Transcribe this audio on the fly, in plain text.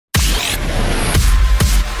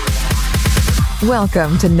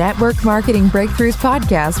Welcome to Network Marketing Breakthroughs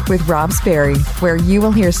Podcast with Rob Sperry, where you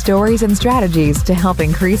will hear stories and strategies to help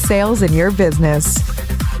increase sales in your business.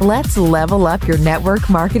 Let's level up your network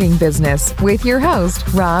marketing business with your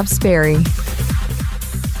host, Rob Sperry.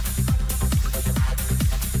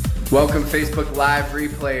 Welcome, Facebook Live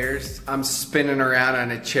replayers. I'm spinning around on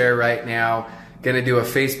a chair right now. Gonna do a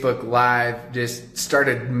Facebook Live. Just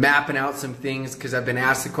started mapping out some things because I've been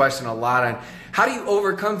asked the question a lot on how do you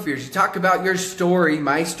overcome fears? You talk about your story,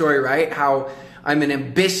 my story, right? How I'm an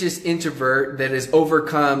ambitious introvert that has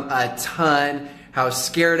overcome a ton, how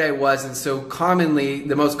scared I was. And so commonly,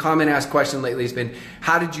 the most common asked question lately has been,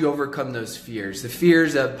 how did you overcome those fears? The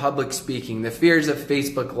fears of public speaking, the fears of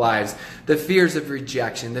Facebook Lives, the fears of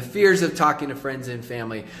rejection, the fears of talking to friends and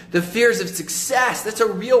family, the fears of success. That's a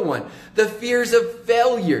real one. The fears of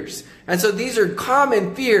failures. And so these are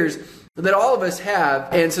common fears that all of us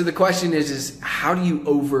have. And so the question is how do you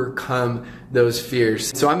overcome those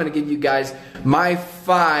fears? So I'm going to give you guys my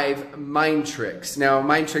 5 mind tricks. Now,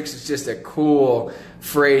 mind tricks is just a cool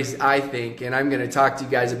phrase, I think, and I'm going to talk to you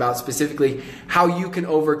guys about specifically how you can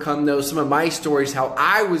overcome those. Some of my stories, how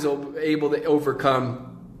I was able to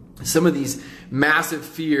overcome some of these massive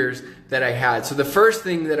fears that I had. So the first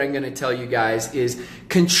thing that I'm going to tell you guys is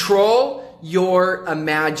control your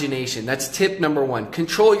imagination. That's tip number 1.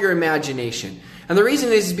 Control your imagination. And the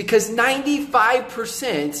reason is because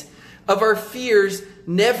 95% of our fears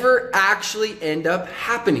never actually end up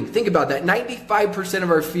happening. Think about that. 95% of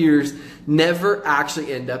our fears never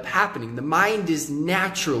actually end up happening. The mind is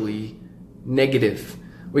naturally negative.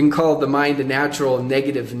 We can call the mind a natural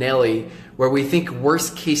negative Nelly, where we think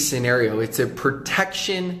worst case scenario. It's a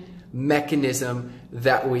protection mechanism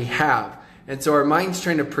that we have. And so our mind's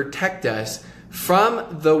trying to protect us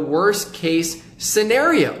from the worst case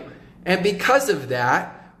scenario. And because of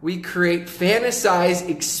that, we create fantasized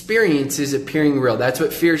experiences appearing real. That's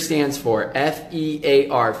what fear stands for.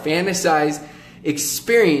 F-E-A-R. Fantasized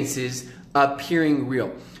experiences appearing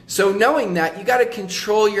real. So knowing that, you got to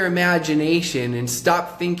control your imagination and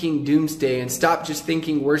stop thinking doomsday and stop just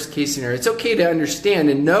thinking worst case scenario. It's okay to understand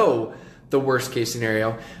and know the worst case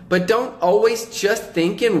scenario, but don't always just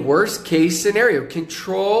think in worst case scenario.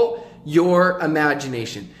 Control your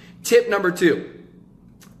imagination. Tip number 2,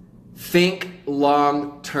 think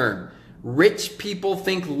long term. Rich people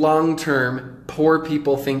think long term, poor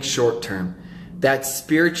people think short term. That's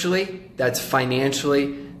spiritually, that's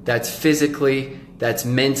financially, that's physically, that's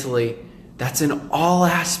mentally, that's in all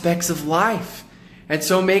aspects of life. And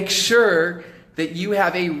so make sure that you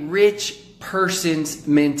have a rich person's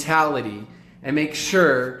mentality, and make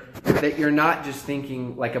sure that you're not just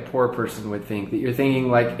thinking like a poor person would think, that you're thinking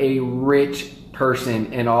like a rich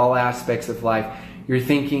person in all aspects of life. You're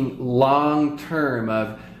thinking long term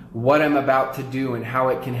of what I'm about to do and how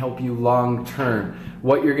it can help you long term,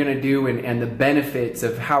 what you're going to do and the benefits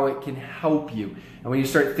of how it can help you. And when you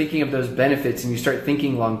start thinking of those benefits and you start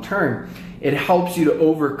thinking long term, it helps you to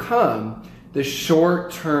overcome the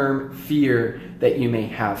short-term fear that you may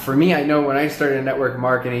have. For me, I know when I started network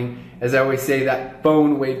marketing, as I always say, that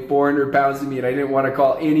phone weighed 400 pounds to me and I didn't want to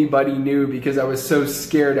call anybody new because I was so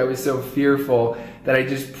scared, I was so fearful that I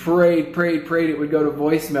just prayed it would go to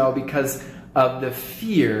voicemail because of the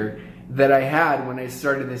fear that I had when I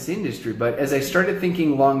started this industry. But as I started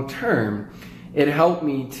thinking long-term, it helped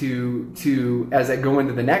me to, as I go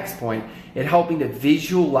into the next point, it helped me to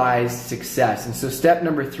visualize success. And so step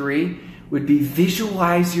number 3 would be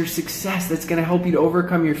visualize your success. That's going to help you to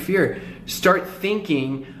overcome your fear. Start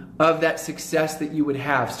thinking of that success that you would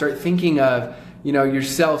have. Start thinking of,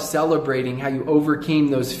 yourself celebrating how you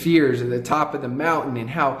overcame those fears at the top of the mountain and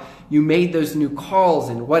how you made those new calls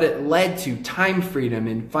and what it led to, time freedom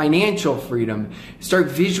and financial freedom. Start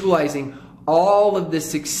visualizing all of the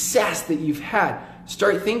success that you've had.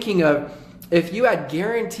 Start thinking of if you had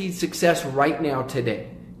guaranteed success right now today,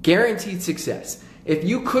 guaranteed success. If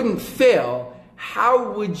you couldn't fail,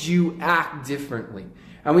 how would you act differently?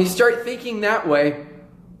 And when you start thinking that way,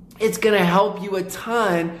 it's going to help you a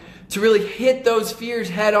ton to really hit those fears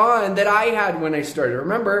head on that I had when I started.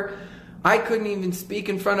 Remember, I couldn't even speak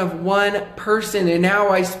in front of one person, and now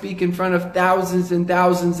I speak in front of thousands and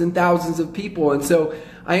thousands and thousands of people. And so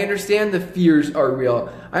I understand the fears are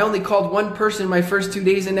real. I only called one person my first 2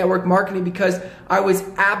 days in network marketing because I was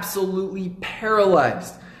absolutely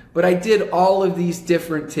paralyzed. But I did all of these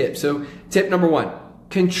different tips. So tip number 1,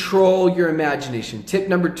 control your imagination. Tip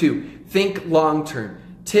number 2, think long term.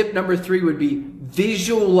 Tip number 3 would be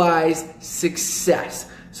visualize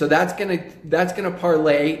success. So that's gonna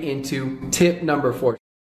parlay into tip number 4.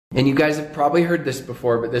 And you guys have probably heard this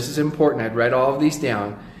before, but this is important. I'd write all of these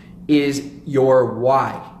down. is your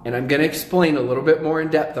why. And I'm going to explain a little bit more in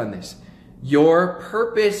depth on this. Your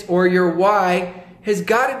purpose or your why has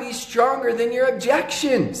got to be stronger than your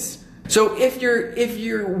objections. So if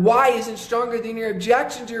your why isn't stronger than your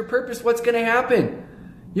objections to your purpose, what's going to happen?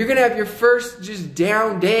 You're going to have your first just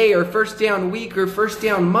down day or first down week or first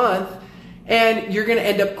down month, and you're going to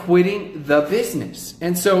end up quitting the business.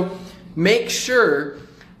 And so make sure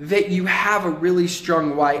that you have a really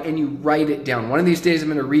strong why and you write it down. One of these days I'm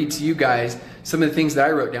going to read to you guys some of the things that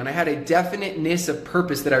I wrote down. I had a definiteness of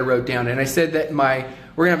purpose that I wrote down, and I said that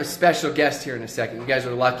we're going to have a special guest here in a second. You guys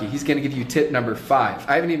are lucky. He's going to give you tip number 5.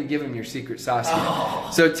 I haven't even given him your secret sauce yet. Oh.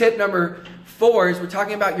 So tip number 4 is we're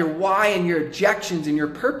talking about your why and your objections and your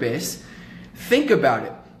purpose. Think about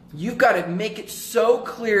it. You've got to make it so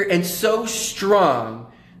clear and so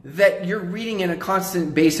strong that you're reading on a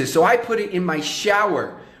constant basis. So I put it in my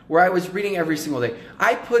shower where I was reading every single day.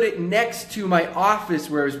 I put it next to my office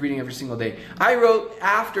where I was reading every single day. I wrote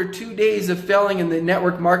after 2 days of failing in the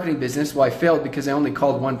network marketing business. Well, I failed because I only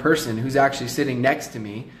called one person who's actually sitting next to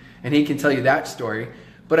me, and he can tell you that story.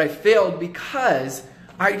 But I failed because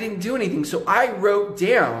I didn't do anything. So I wrote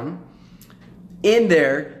down in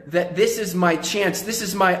there that this is my chance, this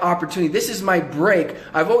is my opportunity, this is my break.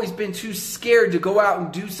 I've always been too scared to go out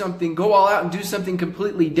and do something, go all out and do something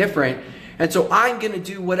completely different. And so I'm going to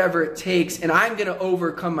do whatever it takes, and I'm going to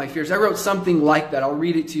overcome my fears. I wrote something like that. I'll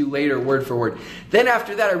read it to you later, word for word. Then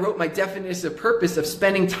after that, I wrote my definition of purpose of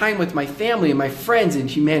spending time with my family and my friends and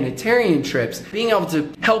humanitarian trips, being able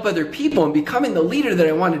to help other people and becoming the leader that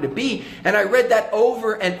I wanted to be. And I read that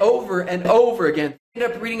over and over and over again. I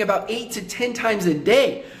ended up reading about 8 to 10 times a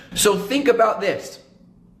day. So think about this.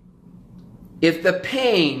 If the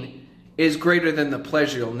pain is greater than the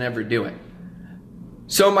pleasure, you'll never do it.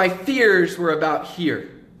 So my fears were about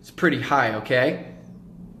here. It's pretty high, okay?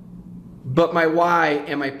 But my why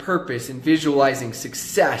and my purpose in visualizing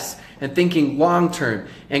success and thinking long-term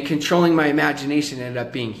and controlling my imagination ended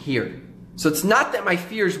up being here. So it's not that my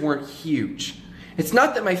fears weren't huge. It's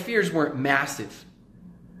not that my fears weren't massive.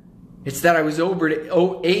 It's that I was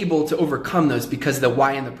able to overcome those because the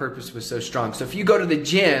why and the purpose was so strong. So if you go to the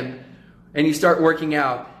gym and you start working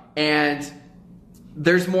out and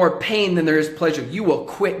there's more pain than there is pleasure, you will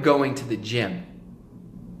quit going to the gym.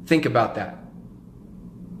 Think about that.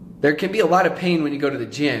 There can be a lot of pain when you go to the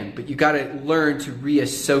gym, but you got to learn to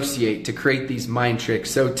reassociate to create these mind tricks.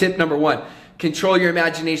 So tip number 1, control your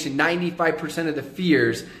imagination. 95% of the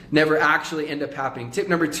fears never actually end up happening. Tip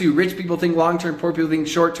number 2, rich people think long-term, poor people think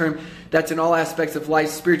short-term. That's in all aspects of life,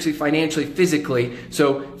 spiritually, financially, physically.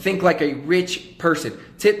 So think like a rich person.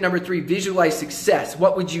 Tip number 3, visualize success.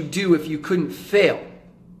 What would you do if you couldn't fail?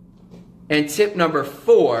 And tip number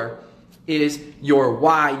 4 is your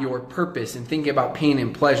why, your purpose, and thinking about pain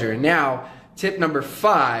and pleasure. And now, tip number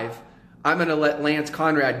 5, I'm going to let Lance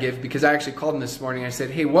Conrad give, because I actually called him this morning. I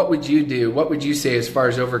said, hey, what would you do? What would you say as far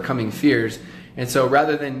as overcoming fears? And so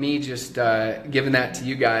rather than me just giving that to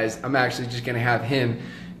you guys, I'm actually just going to have him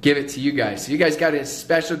give it to you guys. So you guys got a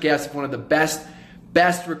special guest, one of the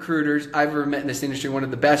best recruiters I've ever met in this industry, one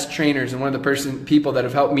of the best trainers, and one of the people that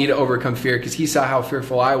have helped me to overcome fear, because he saw how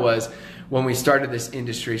fearful I was when we started this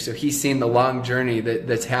industry. So he's seen the long journey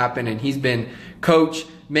that's happened, and he's been coach,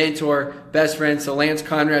 mentor, best friend. So Lance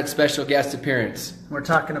Conrad, special guest appearance. We're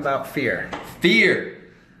talking about fear. Fear.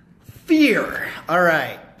 All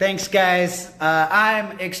right. Thanks, guys.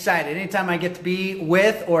 I'm excited. Anytime I get to be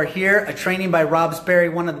with or hear a training by Rob Sperry,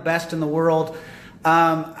 one of the best in the world,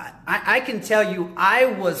 I can tell you I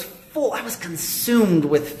was consumed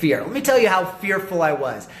with fear. Let me tell you how fearful I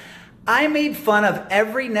was. I made fun of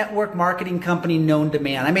every network marketing company known to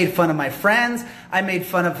man. I made fun of my friends. I made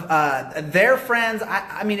fun of their friends.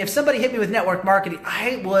 I mean, if somebody hit me with network marketing,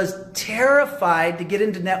 I was terrified to get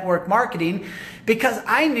into network marketing because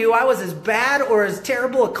I knew I was as bad or as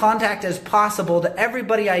terrible a contact as possible to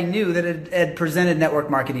everybody I knew that had presented network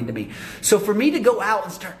marketing to me. So for me to go out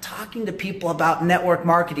and start talking to people about network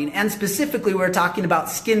marketing, and specifically we were talking about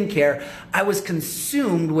skincare, I was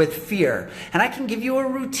consumed with fear. And I can give you a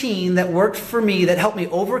routine that worked for me, that helped me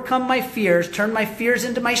overcome my fears, turn my fears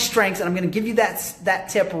into my strengths, and I'm going to give you that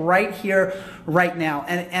tip right here, right now.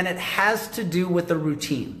 And it has to do with the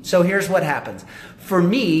routine. So here's what happens. For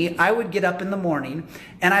me, I would get up in the morning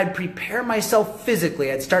and I'd prepare myself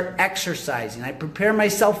physically. I'd start exercising. I'd prepare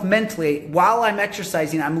myself mentally. While I'm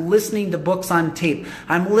exercising, I'm listening to books on tape.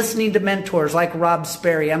 I'm listening to mentors like Rob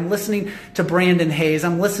Sperry. I'm listening to Brandon Hayes.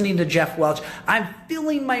 I'm listening to Jeff Welch. I'm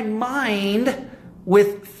filling my mind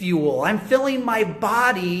with fuel. I'm filling my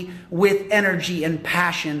body with energy and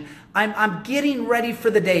passion. I'm getting ready for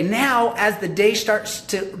the day. Now, as the day starts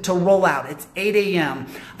to roll out, it's 8 a.m.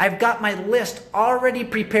 I've got my list already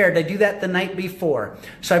prepared. I do that the night before.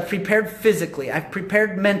 So I've prepared physically. I've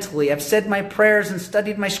prepared mentally. I've said my prayers and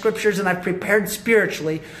studied my scriptures, and I've prepared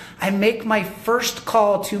spiritually. I make my first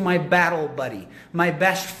call to my battle buddy, my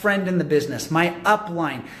best friend in the business, my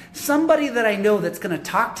upline, somebody that I know that's going to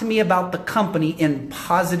talk to me about the company in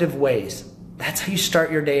positive ways. That's how you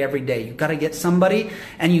start your day every day. You've got to get somebody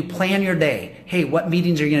and you plan your day. Hey, what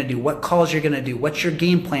meetings are you going to do? What calls you're going to do? What's your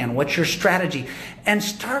game plan? What's your strategy? And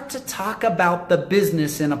start to talk about the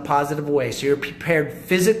business in a positive way. So you're prepared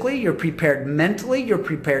physically, you're prepared mentally, you're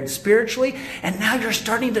prepared spiritually, and now you're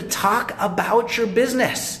starting to talk about your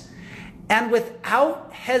business. And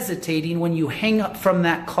without hesitating, when you hang up from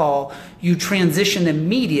that call, you transition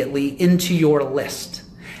immediately into your list.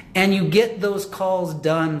 And you get those calls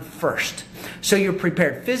done first. So you're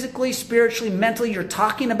prepared physically, spiritually, mentally. You're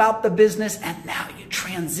talking about the business, and now you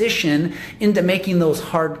transition into making those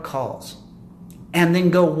hard calls. And then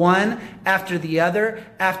go one after the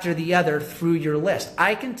other through your list.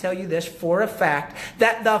 I can tell you this for a fact,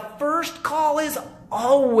 that the first call is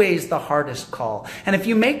always the hardest call. And if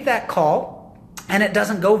you make that call and it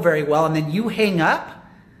doesn't go very well, and then you hang up,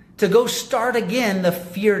 to go start again, the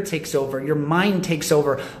fear takes over, your mind takes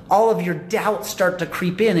over, all of your doubts start to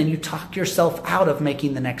creep in, and you talk yourself out of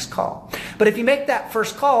making the next call. But if you make that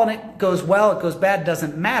first call and it goes well, it goes bad,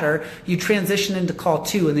 doesn't matter, you transition into call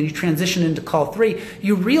 2, and then you transition into call 3,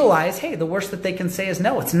 you realize, hey, the worst that they can say is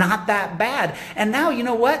no, it's not that bad. And now, you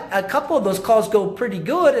know what? A couple of those calls go pretty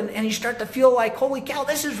good, and you start to feel like, holy cow,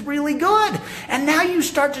 this is really good. And now you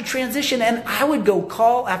start to transition, and I would go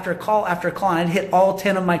call after call after call, and I'd hit all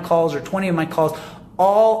 10 of my calls or 20 of my calls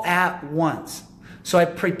all at once. So I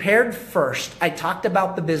prepared first, I talked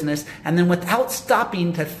about the business, and then without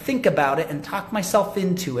stopping to think about it and talk myself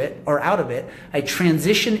into it or out of it, I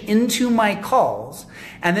transition into my calls.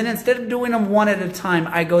 And then instead of doing them one at a time,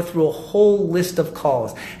 I go through a whole list of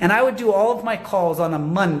calls. And I would do all of my calls on a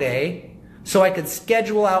Monday, so I could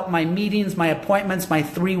schedule out my meetings, my appointments, my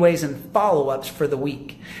 3-ways and follow-ups for the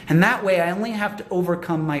week. And that way I only have to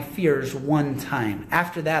overcome my fears one time.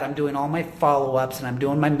 After that, I'm doing all my follow-ups, and I'm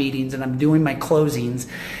doing my meetings, and I'm doing my closings.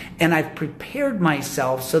 And I've prepared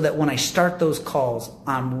myself so that when I start those calls,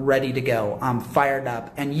 I'm ready to go. I'm fired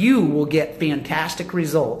up. And you will get fantastic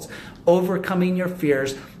results overcoming your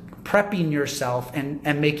fears, prepping yourself, and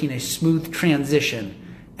making a smooth transition.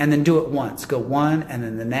 And then do it once. Go one, and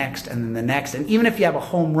then the next, and then the next. And even if you have a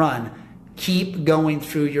home run, keep going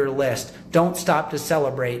through your list. Don't stop to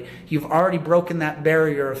celebrate. You've already broken that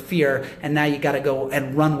barrier of fear, and now you got to go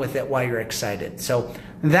and run with it while you're excited. So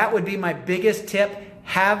that would be my biggest tip.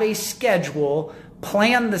 Have a schedule,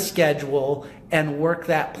 plan the schedule, and work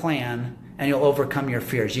that plan, and you'll overcome your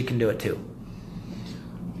fears. You can do it too.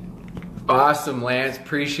 Awesome, Lance.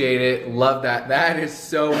 Appreciate it. Love that. That is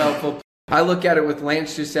so helpful. I look at it with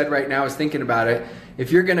Lance just said right now, I was thinking about it.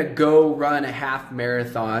 If you're going to go run a half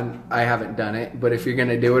marathon, I haven't done it, but if you're going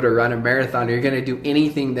to do it or run a marathon, or you're going to do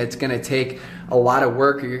anything that's going to take a lot of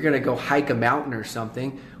work, or you're going to go hike a mountain or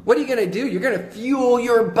something, what are you going to do? You're going to fuel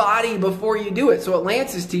your body before you do it. So what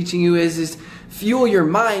Lance is teaching you is fuel your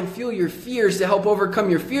mind, fuel your fears to help overcome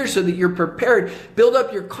your fears so that you're prepared. Build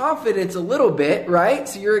up your confidence a little bit, right?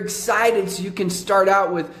 So you're excited so you can start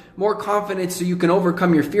out with more confidence so you can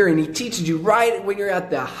overcome your fear. And he teaches you right when you're at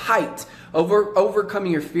the height of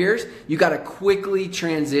overcoming your fears, you got to quickly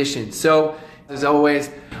transition. So as always,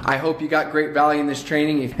 I hope you got great value in this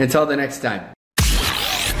training. Until the next time.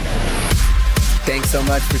 Thanks so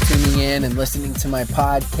much for tuning in and listening to my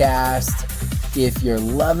podcast. If you're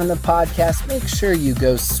loving the podcast, make sure you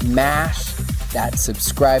go smash that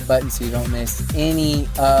subscribe button so you don't miss any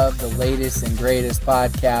of the latest and greatest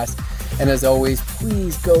podcasts. And as always,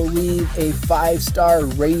 please go leave a 5-star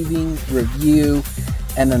raving review.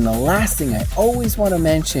 And then the last thing I always want to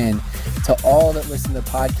mention to all that listen to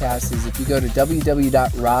podcasts is if you go to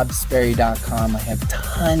www.robsperry.com, I have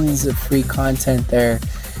tons of free content there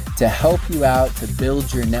to help you out to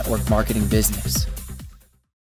build your network marketing business.